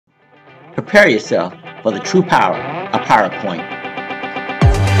Prepare yourself for the true power of PowerPoint.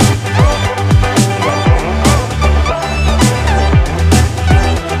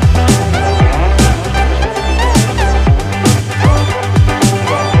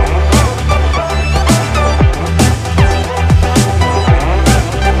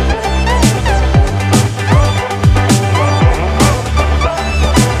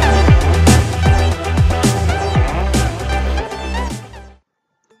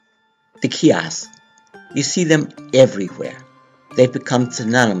 The kiosks, you see them everywhere. They've become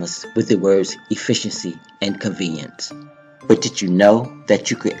synonymous with the words efficiency and convenience. But did you know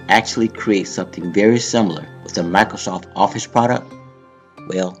that you could actually create something very similar with a Microsoft Office product?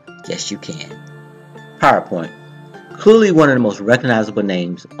 Well, yes you can. PowerPoint, clearly one of the most recognizable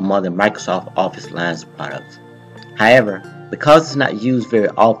names among the Microsoft Office lines of products. However, because it's not used very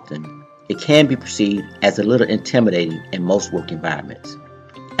often, it can be perceived as a little intimidating in most work environments.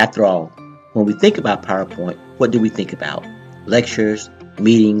 After all, when we think about PowerPoint, what do we think about? Lectures,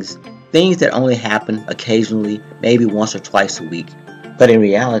 meetings, things that only happen occasionally, maybe once or twice a week. But in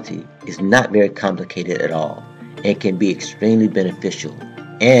reality, it's not very complicated at all. It can be extremely beneficial,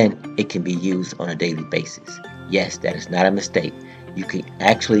 and it can be used on a daily basis. Yes, that is not a mistake. You can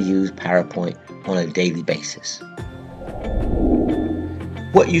actually use PowerPoint on a daily basis.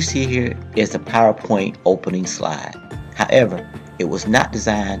 What you see here is a PowerPoint opening slide. However, it was not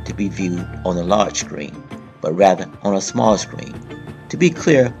designed to be viewed on a large screen, but rather on a small screen. To be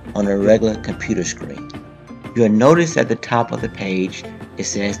clear, on a regular computer screen. You'll notice at the top of the page, it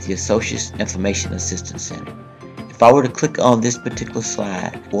says the Associates Information Assistance Center. If I were to click on this particular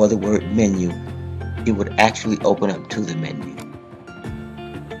slide or the word menu, it would actually open up to the menu.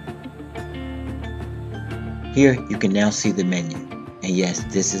 Here you can now see the menu. And yes,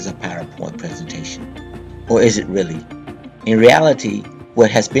 this is a PowerPoint presentation. Or is it really? In reality, what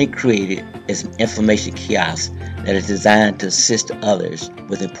has been created is an information kiosk that is designed to assist others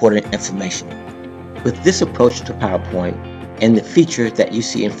with important information. With this approach to PowerPoint and the features that you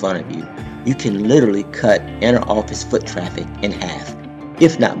see in front of you, you can literally cut inter-office foot traffic in half,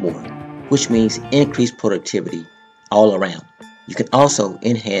 if not more, which means increased productivity all around. You can also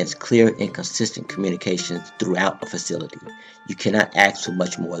enhance clear and consistent communications throughout a facility. You cannot ask for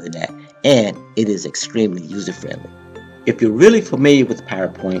much more than that, and it is extremely user-friendly. If you're really familiar with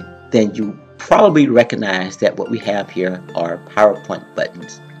PowerPoint, then you probably recognize that what we have here are PowerPoint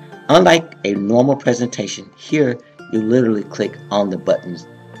buttons. Unlike a normal presentation, here you literally click on the buttons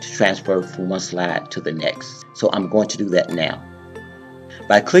to transfer from one slide to the next. So I'm going to do that now.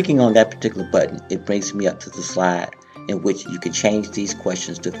 By clicking on that particular button, it brings me up to the slide in which you can change these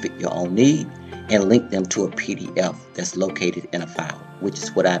questions to fit your own need and link them to a PDF that's located in a file, which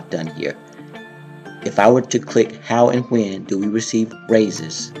is what I've done here. If I were to click how and when do we receive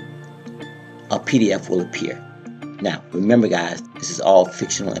raises, a PDF will appear. Now, remember guys, this is all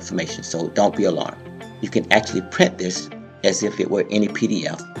fictional information, so don't be alarmed. You can actually print this as if it were any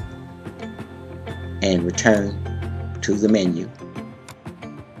PDF and return to the menu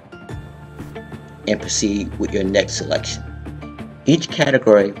and proceed with your next selection. Each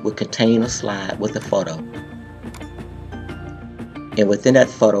category will contain a slide with a photo. And within that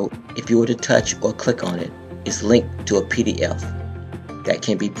photo, if you were to touch or click on it, it's linked to a PDF that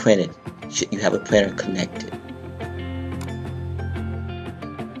can be printed should you have a printer connected.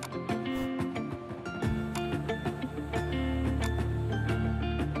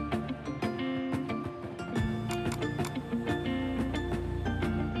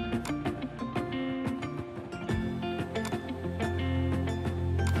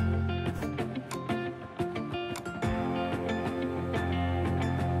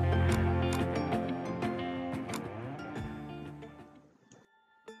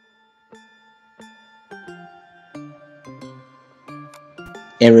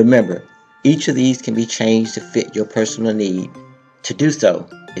 And remember, each of these can be changed to fit your personal need. To do so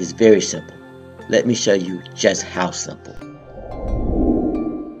is very simple. Let me show you just how simple.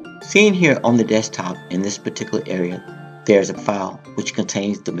 Seen here on the desktop in this particular area, there's a file which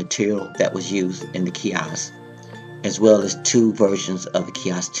contains the material that was used in the kiosk, as well as 2 versions of the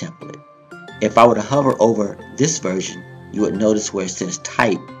kiosk template. If I were to hover over this version, you would notice where it says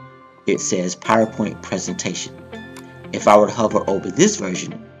type, it says PowerPoint presentation. If I were to hover over this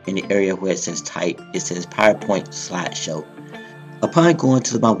version, in the area where it says type, it says PowerPoint slideshow. Upon going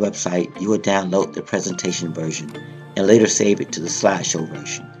to my website, you will download the presentation version and later save it to the slideshow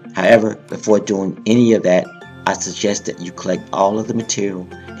version. However, before doing any of that, I suggest that you collect all of the material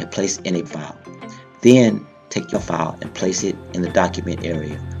and place in a file. Then take your file and place it in the document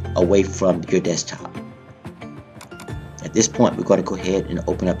area away from your desktop. At this point, we're going to go ahead and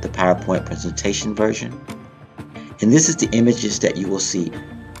open up the PowerPoint presentation version. And this is the images that you will see.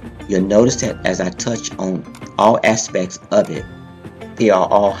 You'll notice that as I touch on all aspects of it, they are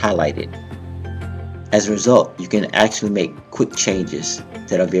all highlighted. As a result, you can actually make quick changes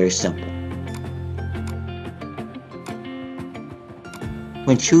that are very simple.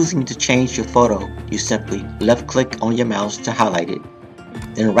 When choosing to change your photo, you simply left-click on your mouse to highlight it,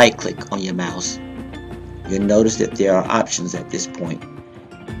 then right-click on your mouse. You'll notice that there are options at this point.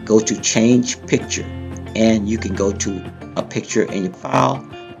 Go to Change Picture, and you can go to a picture in your file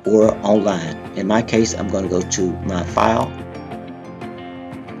or online. In my case, I'm going to go to my file.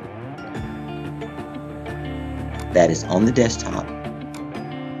 That is on the desktop.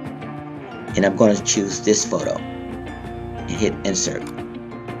 And I'm going to choose this photo and hit Insert.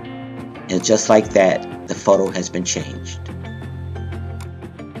 And just like that, the photo has been changed.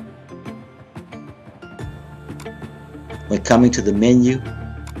 When coming to the menu,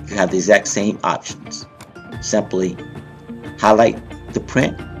 you have the exact same options. Simply highlight the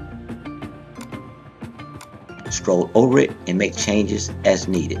print, scroll over it, and make changes as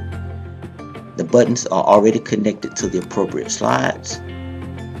needed. The buttons are already connected to the appropriate slides,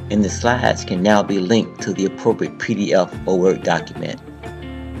 and the slides can now be linked to the appropriate PDF or Word document.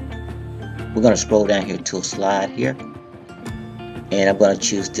 We're going to scroll down here to a slide here, and I'm going to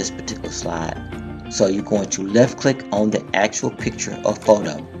choose this particular slide. So you're going to left click on the actual picture or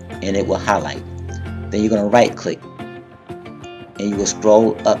photo, and it will highlight. Then you're going to right click, and you will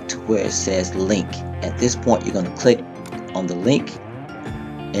scroll up to where it says link. At this point, you're going to click on the link,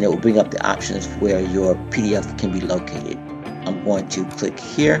 and it will bring up the options where your PDF can be located. I'm going to click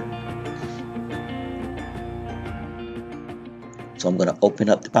here. So I'm going to open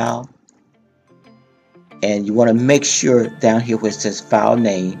up the file. And you want to make sure down here where it says file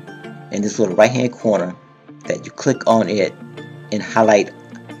name, in this little right hand corner, that you click on it and highlight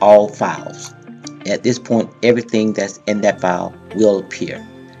all files. At this point, everything that's in that file will appear.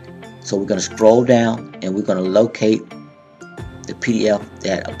 So we're going to scroll down and we're going to locate the PDF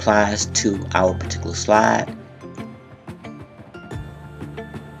that applies to our particular slide.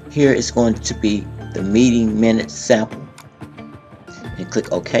 Here is going to be the meeting minutes sample, and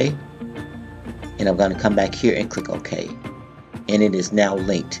click OK. And I'm going to come back here and click OK, and it is now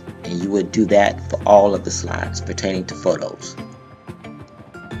linked, and you would do that for all of the slides pertaining to photos.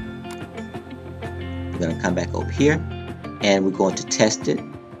 We're going to come back over here, and we're going to test it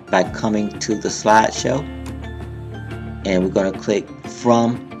by coming to the slideshow, and we're going to click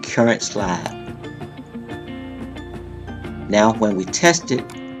from current slide. Now when we test it,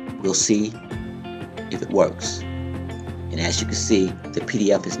 we'll see if it works. And as you can see, the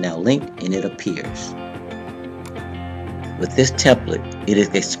PDF is now linked and it appears. With this template, it is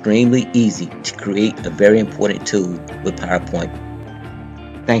extremely easy to create a very important tool with PowerPoint.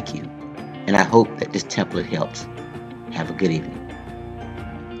 Thank you, and I hope that this template helps. Have a good evening.